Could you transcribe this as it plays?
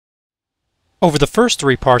Over the first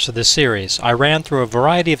 3 parts of this series, I ran through a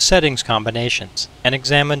variety of settings combinations and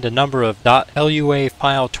examined a number of .lua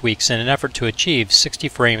file tweaks in an effort to achieve 60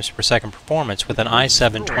 frames per second performance with an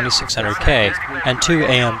i7 2600K and 2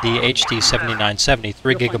 AMD HD 7970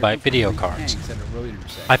 3GB video cards.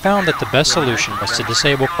 I found that the best solution was to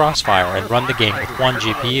disable Crossfire and run the game with 1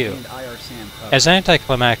 GPU. As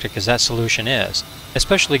anticlimactic as that solution is,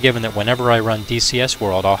 especially given that whenever I run DCS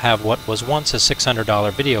World I'll have what was once a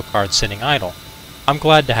 $600 video card sitting idle, I'm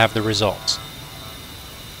glad to have the results.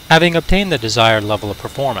 Having obtained the desired level of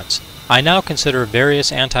performance, I now consider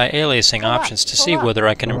various anti-aliasing options to see whether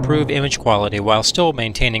I can improve image quality while still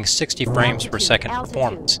maintaining 60 frames per second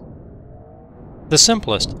performance. The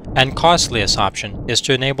simplest and costliest option is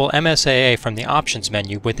to enable msaa from the options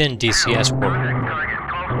menu within DCS World.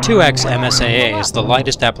 2x msaa is the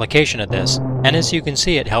lightest application of this, and as you can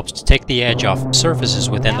see it helps to take the edge off of surfaces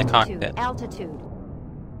within the cockpit.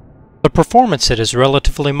 The performance hit is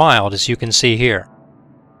relatively mild, as you can see here.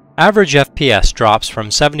 Average FPS drops from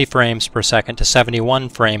 70 frames per second to 71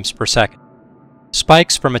 frames per second.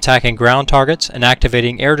 Spikes from attacking ground targets and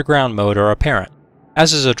activating air-to-ground mode are apparent,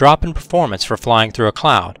 as is a drop in performance for flying through a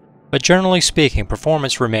cloud, but generally speaking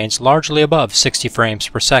performance remains largely above 60 frames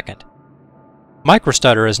per second.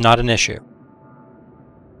 Microstutter is not an issue.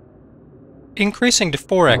 Increasing to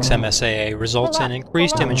 4x msaa results in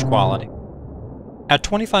increased image quality. At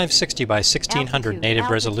 2560 by 1600 native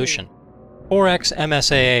resolution, 4x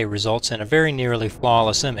msaa results in a very nearly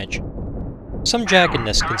flawless image. Some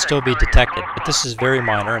jaggedness can still be detected, but this is very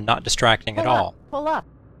minor and not distracting at all.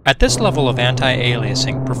 At this level of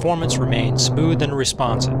anti-aliasing, performance remains smooth and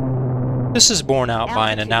responsive. This is borne out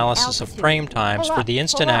by an analysis of frame times for the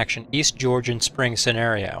instant action East Georgian Spring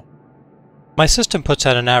scenario. My system puts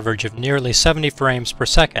out an average of nearly 70 frames per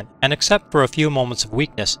second, and except for a few moments of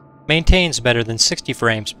weakness, maintains better than 60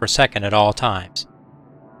 frames per second at all times.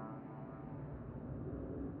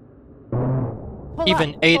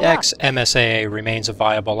 Even 8x msaa remains a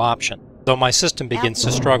viable option, though my system begins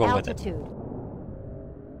to struggle with it.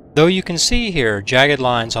 Though you can see here jagged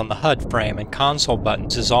lines on the HUD frame and console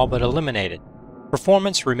buttons is all but eliminated,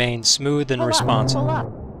 performance remains smooth and responsive.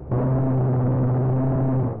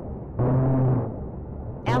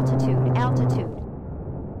 Altitude.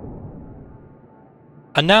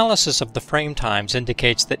 Analysis of the frame times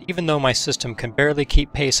indicates that even though my system can barely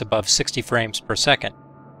keep pace above 60 frames per second,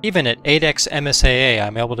 even at 8x msaa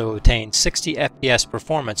I'm able to obtain 60 FPS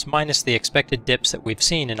performance minus the expected dips that we've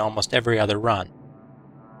seen in almost every other run.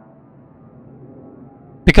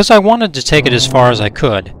 Because I wanted to take it as far as I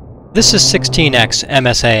could, this is 16x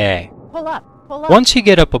msaa. Once you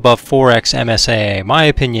get up above 4x msaa, my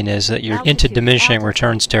opinion is that you're into diminishing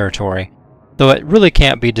returns territory, though it really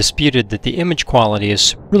can't be disputed that the image quality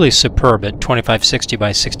is really superb at 2560 by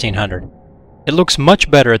 1600. It looks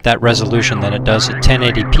much better at that resolution than it does at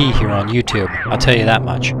 1080p here on YouTube, I'll tell you that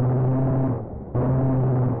much.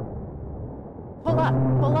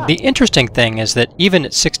 The interesting thing is that even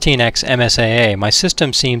at 16x msaa, my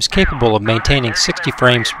system seems capable of maintaining 60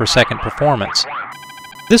 frames per second performance.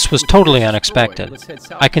 This was totally unexpected.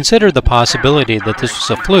 I considered the possibility that this was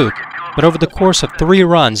a fluke, but over the course of 3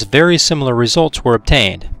 runs, very similar results were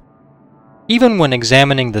obtained. Even when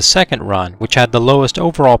examining the second run, which had the lowest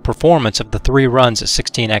overall performance of the 3 runs at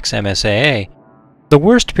 16x msaa, the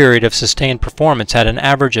worst period of sustained performance had an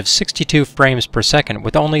average of 62 frames per second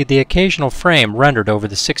with only the occasional frame rendered over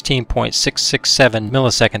the 16.667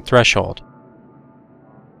 millisecond threshold.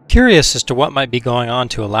 Curious as to what might be going on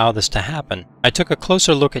to allow this to happen, I took a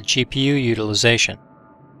closer look at GPU utilization.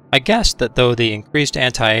 I guessed that though the increased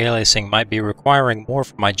anti-aliasing might be requiring more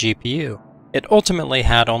from my GPU, it ultimately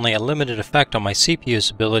had only a limited effect on my CPU's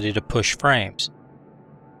ability to push frames.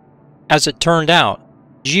 As it turned out,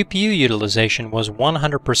 GPU utilization was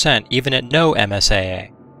 100% even at no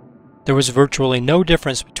msaa. There was virtually no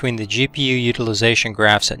difference between the GPU utilization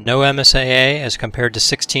graphs at no msaa as compared to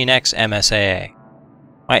 16x msaa.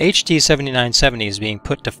 My HD 7970 is being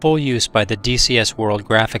put to full use by the DCS World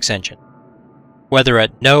graphics engine. Whether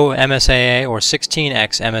at no msaa or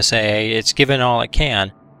 16x msaa, it's given all it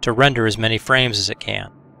can to render as many frames as it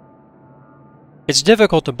can. It's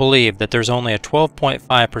difficult to believe that there's only a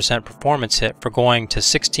 12.5% performance hit for going to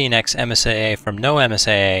 16x msaa from no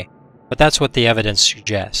msaa, but that's what the evidence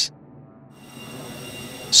suggests.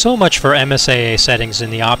 So much for msaa settings in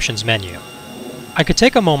the options menu. I could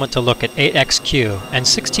take a moment to look at 8xq and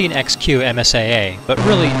 16xq msaa, but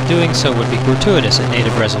really doing so would be gratuitous at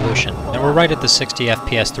native resolution, and we're right at the 60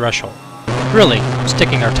 FPS threshold. Really,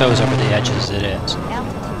 sticking our toes over the edges as it is.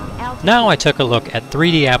 Now I took a look at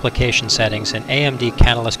 3D application settings in AMD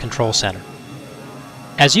Catalyst Control Center.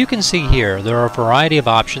 As you can see here, there are a variety of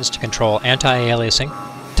options to control anti-aliasing,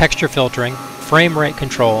 texture filtering, frame rate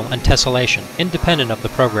control, and tessellation, independent of the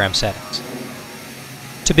program settings.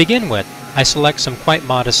 To begin with, I select some quite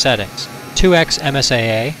modest settings, 2x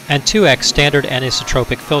msaa and 2x standard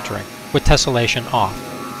anisotropic filtering, with tessellation off.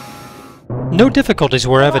 No difficulties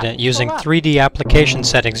were evident using 3D application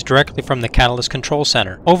settings directly from the Catalyst Control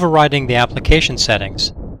Center, overriding the application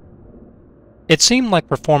settings. It seemed like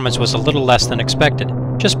performance was a little less than expected,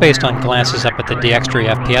 just based on glances up at the Dxtory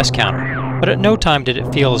FPS counter, but at no time did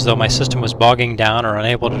it feel as though my system was bogging down or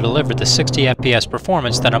unable to deliver the 60 FPS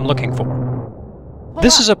performance that I'm looking for.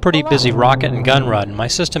 This is a pretty busy rocket and gun run, and my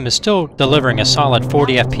system is still delivering a solid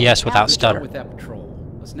 40 FPS without stutter.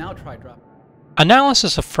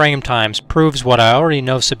 Analysis of frame times proves what I already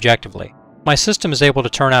know subjectively. My system is able to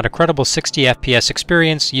turn out a credible 60 FPS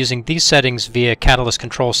experience using these settings via Catalyst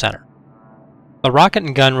Control Center. The rocket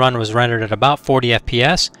and gun run was rendered at about 40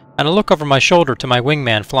 FPS, and a look over my shoulder to my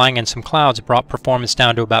wingman flying in some clouds brought performance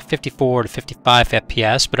down to about 54 to 55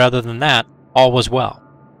 FPS, but other than that, all was well.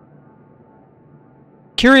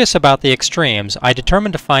 Curious about the extremes, I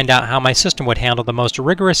determined to find out how my system would handle the most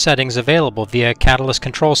rigorous settings available via Catalyst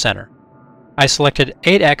Control Center. I selected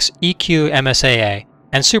 8x EQ msaa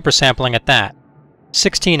and supersampling at that,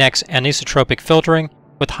 16x anisotropic filtering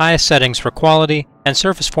with highest settings for quality and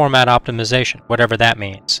surface format optimization, whatever that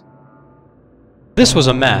means. This was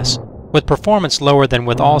a mess, with performance lower than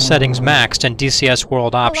with all settings maxed in DCS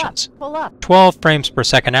World options. 12 frames per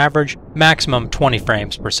second average, maximum 20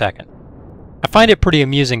 frames per second. I find it pretty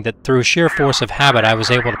amusing that through sheer force of habit I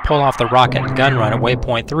was able to pull off the rocket and gun run at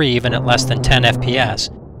waypoint 3 even at less than 10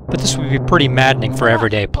 FPS, but this would be pretty maddening for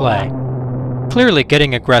everyday play. Clearly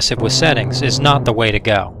getting aggressive with settings is not the way to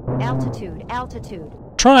go. Altitude.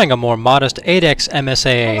 Trying a more modest 8x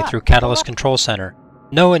msaa through Catalyst Control Center,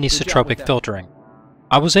 no anisotropic filtering,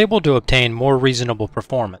 I was able to obtain more reasonable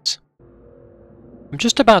performance. I'm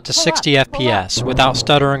just about to 60 FPS without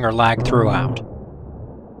stuttering or lag throughout.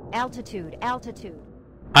 Altitude.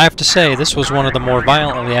 I have to say, this was one of the more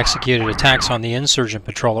violently executed attacks on the insurgent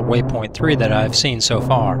patrol at waypoint 3 that I've seen so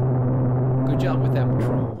far. Good job with that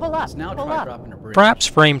patrol. Pull up. Fraps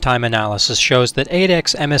frame time analysis shows that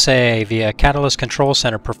 8x msaa via Catalyst Control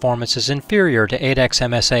Center performance is inferior to 8x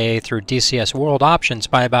msaa through DCS World options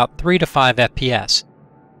by about 3 to 5 FPS.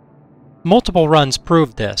 Multiple runs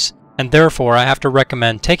proved this, and therefore I have to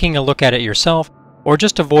recommend taking a look at it yourself or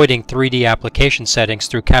just avoiding 3D application settings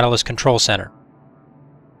through Catalyst Control Center.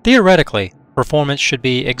 Theoretically, performance should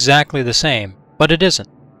be exactly the same, but it isn't,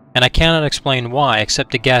 and I cannot explain why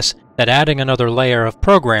except to guess that adding another layer of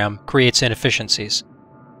program creates inefficiencies.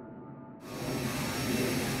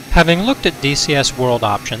 Having looked at DCS World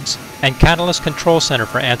options and Catalyst Control Center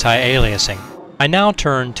for anti-aliasing, I now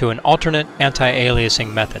turn to an alternate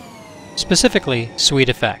anti-aliasing method, specifically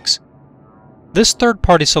SweetFX. This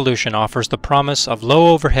third-party solution offers the promise of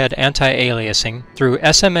low-overhead anti-aliasing through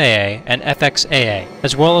SMAA and FXAA,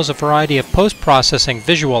 as well as a variety of post-processing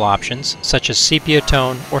visual options such as sepia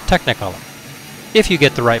tone or Technicolor, if you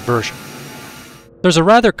get the right version. There's a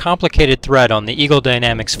rather complicated thread on the Eagle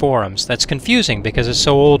Dynamics forums that's confusing because it's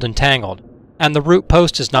so old and tangled, and the root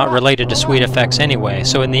post is not related to SweetFX anyway,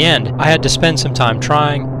 so in the end I had to spend some time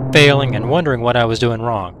trying, failing, and wondering what I was doing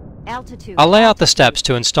wrong. I'll lay out the steps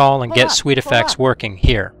to install and get SweetFX working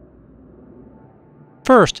here.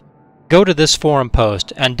 First, go to this forum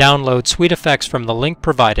post and download SweetFX from the link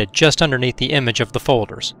provided just underneath the image of the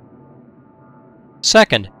folders.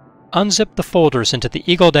 Second, unzip the folders into the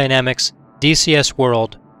Eagle Dynamics DCS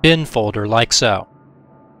World bin folder like so.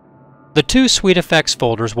 The two SweetFX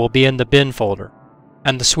folders will be in the bin folder,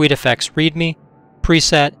 and the SweetFX README,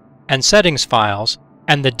 preset, and settings files,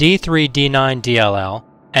 and the D3-D9 DLL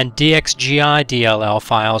and DXGI DLL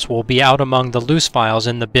files will be out among the loose files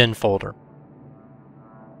in the bin folder.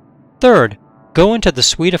 Third, go into the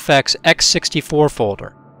SweetFX x64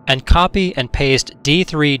 folder and copy and paste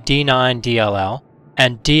D3-D9 DLL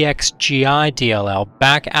and DXGI DLL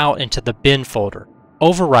back out into the bin folder,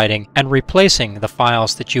 overwriting and replacing the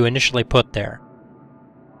files that you initially put there.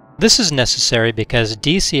 This is necessary because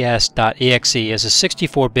DCS.exe is a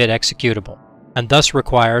 64-bit executable, and thus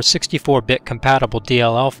requires 64-bit compatible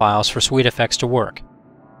DLL files for SweetFX to work.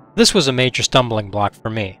 This was a major stumbling block for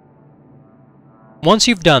me. Once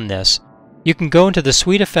you've done this, you can go into the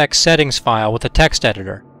SweetFX settings file with a text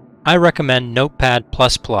editor. I recommend Notepad++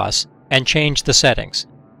 and change the settings.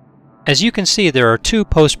 As you can see, there are two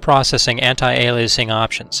post-processing anti-aliasing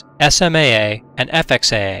options, SMAA and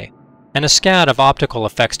FXAA, and a SCAD of optical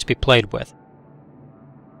effects to be played with.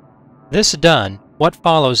 This done, what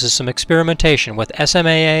follows is some experimentation with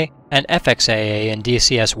SMAA and FXAA in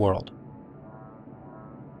DCS World.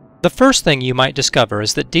 The first thing you might discover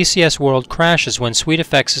is that DCS World crashes when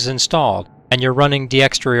SweetFX is installed and you're running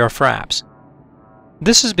Dxtory or Fraps.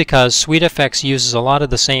 This is because SweetFX uses a lot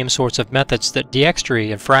of the same sorts of methods that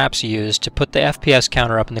Dxtory and Fraps use to put the FPS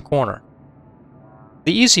counter up in the corner.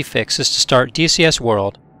 The easy fix is to start DCS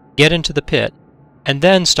World, get into the pit, and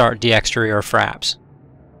then start Dxtory or Fraps.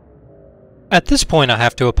 At this point I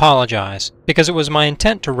have to apologize, because it was my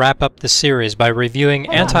intent to wrap up this series by reviewing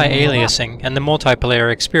anti-aliasing and the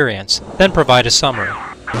multiplayer experience, then provide a summary.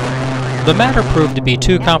 The matter proved to be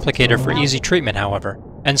too complicated for easy treatment, however,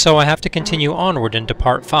 and so I have to continue onward into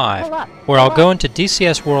Part 5, where I'll go into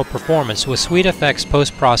DCS World performance with SweetFX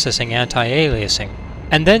post-processing anti-aliasing,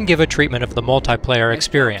 and then give a treatment of the multiplayer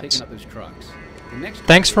experience.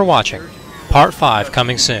 Thanks for watching. Part 5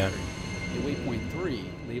 coming soon.